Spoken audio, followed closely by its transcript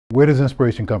Where does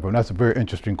inspiration come from? That's a very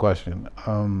interesting question.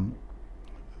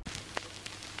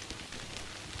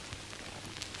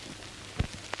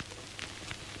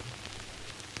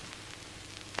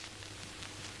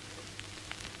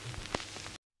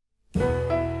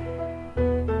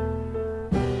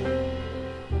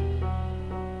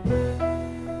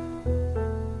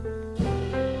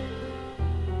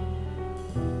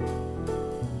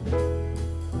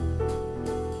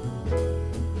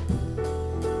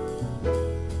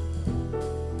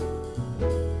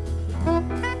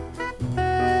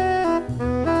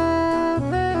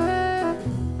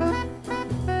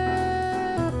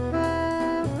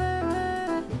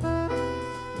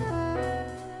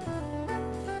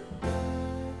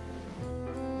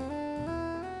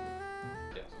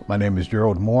 My name is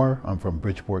Gerald Moore. I'm from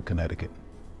Bridgeport, Connecticut.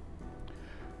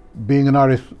 Being an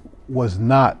artist was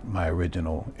not my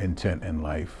original intent in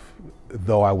life,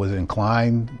 though I was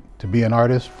inclined to be an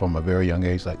artist from a very young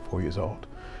age, like 4 years old.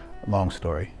 Long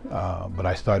story. But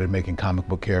I started making comic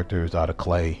book characters out of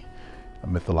clay,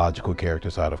 mythological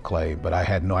characters out of clay, but I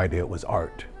had no idea it was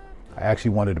art. I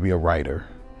actually wanted to be a writer.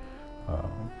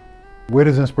 Where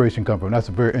does inspiration come from? That's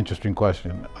a very interesting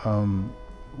question.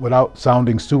 Without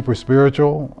sounding super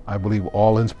spiritual, I believe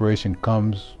all inspiration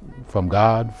comes from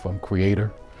God, from Creator,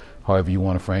 however you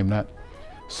want to frame that.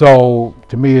 So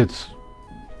to me, it's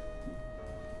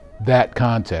that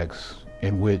context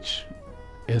in which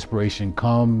inspiration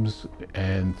comes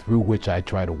and through which I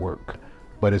try to work.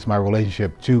 But it's my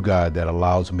relationship to God that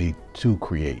allows me to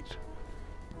create.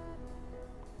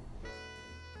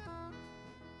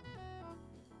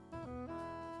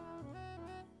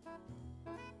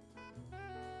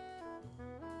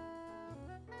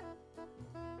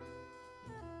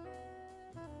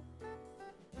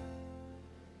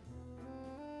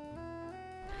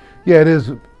 Yeah, it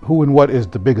is. Who and what is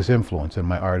the biggest influence in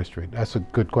my artistry? That's a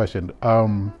good question.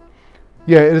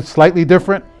 Yeah, it's slightly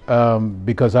different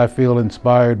because I feel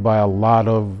inspired by a lot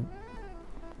of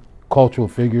cultural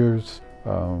figures.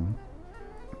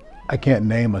 I can't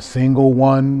name a single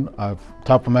one. Off the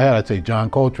top of my head, I'd say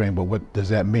John Coltrane, but what does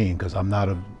that mean? Because I'm not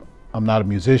a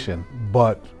musician.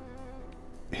 But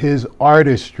his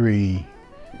artistry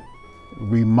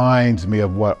reminds me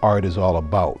of what art is all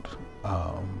about.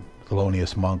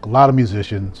 Thelonious Monk, a lot of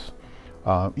musicians,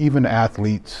 even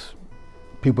athletes,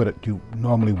 people that you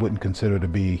normally wouldn't consider to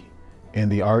be in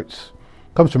the arts,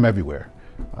 comes from everywhere.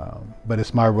 But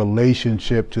it's my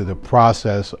relationship to the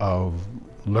process of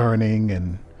learning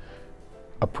and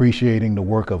appreciating the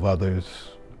work of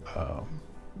others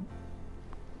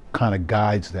kind of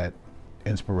guides that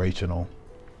inspirational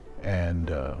and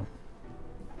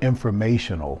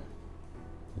informational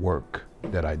work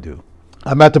that I do.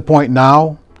 I'm at the point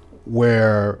now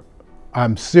where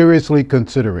I'm seriously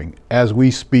considering, as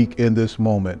we speak in this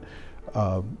moment,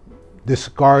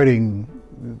 discarding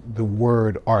the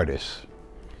word artist.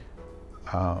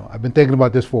 I've been thinking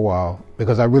about this for a while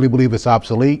because I really believe it's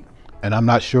obsolete and I'm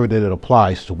not sure that it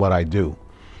applies to what I do.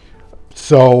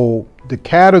 So the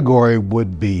category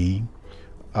would be,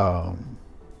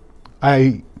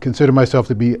 I consider myself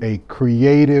to be a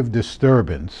creative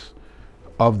disturbance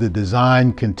of the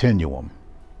design continuum.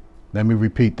 Let me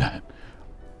repeat that.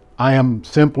 I am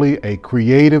simply a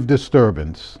creative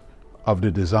disturbance of the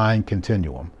design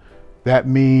continuum. That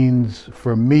means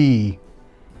for me,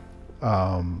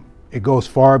 it goes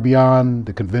far beyond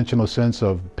the conventional sense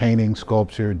of painting,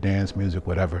 sculpture, dance, music,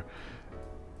 whatever,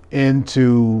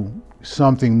 into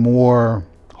something more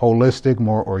holistic,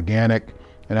 more organic,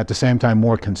 and at the same time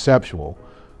more conceptual.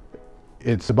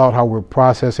 It's about how we're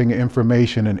processing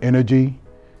information and energy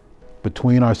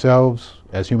between ourselves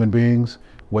as human beings,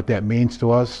 what that means to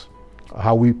us,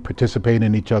 how we participate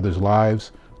in each other's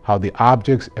lives, how the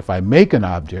objects, if I make an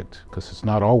object, because it's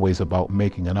not always about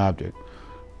making an object,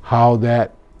 how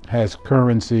that has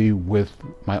currency with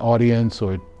my audience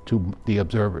or to the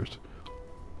observers.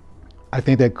 I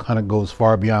think that kind of goes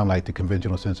far beyond like the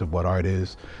conventional sense of what art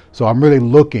is. So I'm really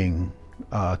looking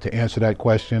to answer that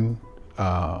question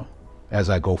as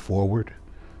I go forward.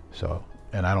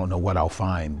 And I don't know what I'll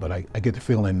find, but I get the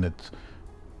feeling that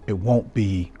it won't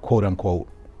be quote unquote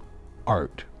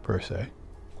art per se.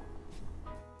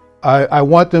 I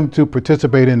want them to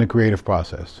participate in the creative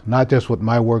process, not just with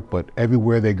my work, but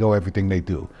everywhere they go, everything they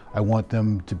do. I want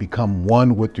them to become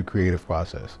one with the creative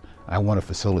process. I want to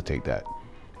facilitate that.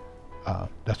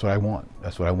 That's what I want.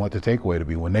 That's what I want the takeaway to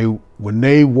be. When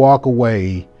they walk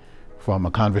away from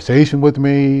a conversation with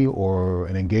me or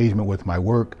an engagement with my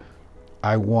work,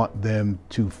 I want them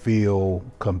to feel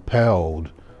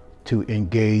compelled to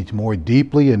engage more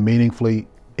deeply and meaningfully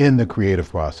in the creative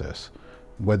process.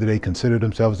 whether they consider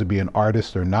themselves to be an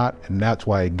artist or not. And that's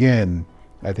why, again,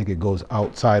 I think it goes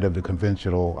outside of the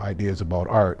conventional ideas about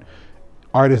art.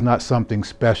 Art is not something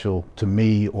special to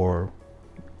me or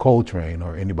Coltrane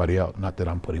or anybody else. Not that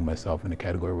I'm putting myself in the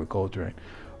category with Coltrane,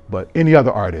 but any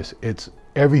other artist. It's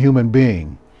every human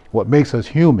being. What makes us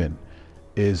human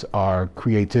is our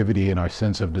creativity and our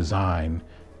sense of design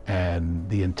and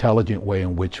the intelligent way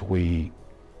in which we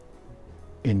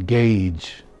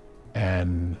engage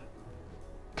and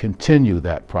continue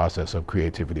that process of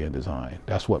creativity and design.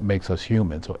 That's what makes us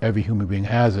human. So every human being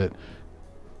has it.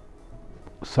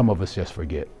 Some of us just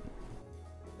forget.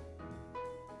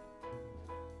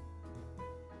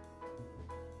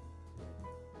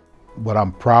 What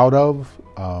I'm proud of,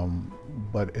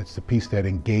 but it's the piece that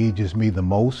engages me the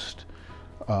most,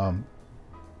 and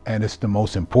it's the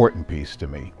most important piece to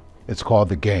me. It's called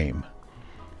The Game.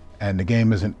 And The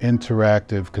Game is an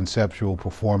interactive, conceptual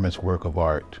performance work of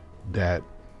art that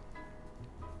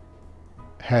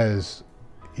has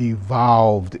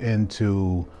evolved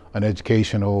into an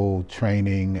educational,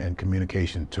 training, and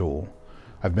communication tool.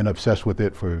 I've been obsessed with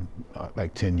it for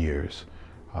like 10 years.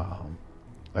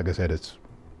 Like I said, it's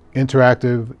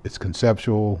interactive, it's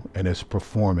conceptual, and it's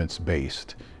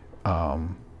performance-based.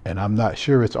 And I'm not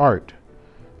sure it's art,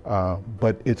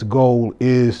 but its goal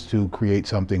is to create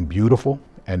something beautiful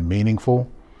and meaningful.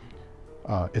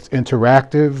 It's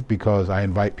interactive because I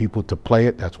invite people to play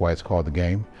it. That's why it's called The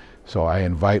Game. So I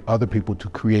invite other people to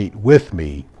create with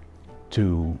me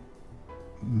to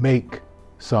make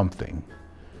something.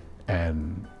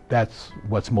 And that's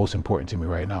what's most important to me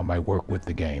right now, my work with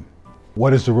The Game.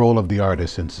 What is the role of the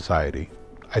artist in society?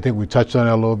 I think we touched on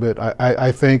it a little bit.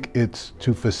 I think it's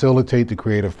to facilitate the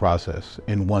creative process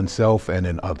in oneself and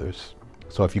in others.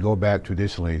 So if you go back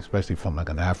traditionally, especially from like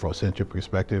an Afrocentric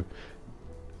perspective,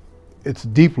 it's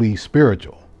deeply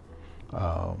spiritual,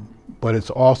 but it's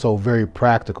also very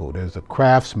practical. There's a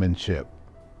craftsmanship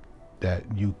that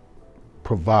you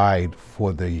provide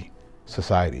for the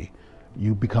society.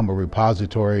 You become a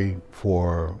repository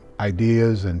for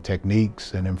ideas and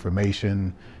techniques and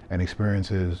information and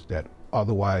experiences that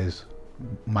otherwise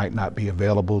might not be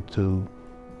available to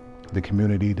the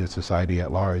community, the society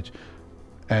at large.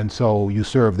 And so you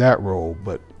serve that role,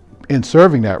 but in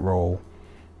serving that role,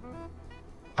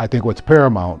 I think what's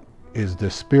paramount is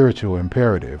the spiritual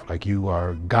imperative. Like you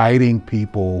are guiding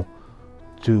people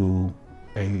to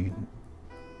a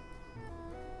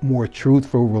more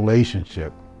truthful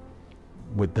relationship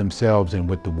with themselves and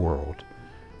with the world,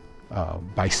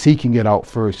 by seeking it out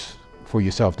first for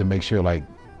yourself to make sure like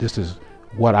this is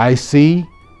what I see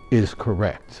is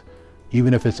correct,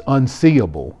 even if it's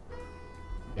unseeable.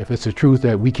 If it's a truth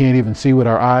that we can't even see with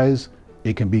our eyes,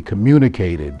 it can be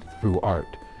communicated through art.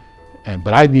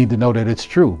 But I need to know that it's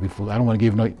true before I don't want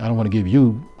to give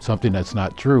you something that's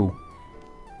not true.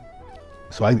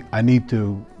 So I need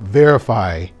to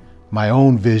verify my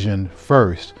own vision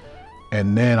first,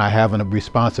 and then I have a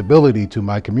responsibility to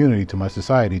my community, to my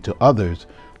society, to others,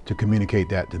 to communicate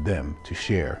that to them, to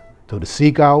share. So to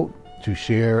seek out, to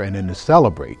share, and then to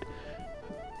celebrate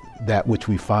that which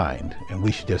we find. And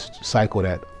we should just cycle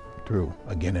that through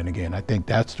again and again. I think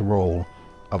that's the role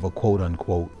of a quote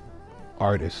unquote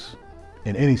artist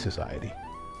in any society,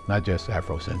 not just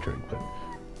Afrocentric, but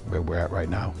where we're at right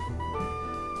now.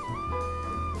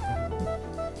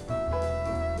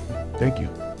 Thank you.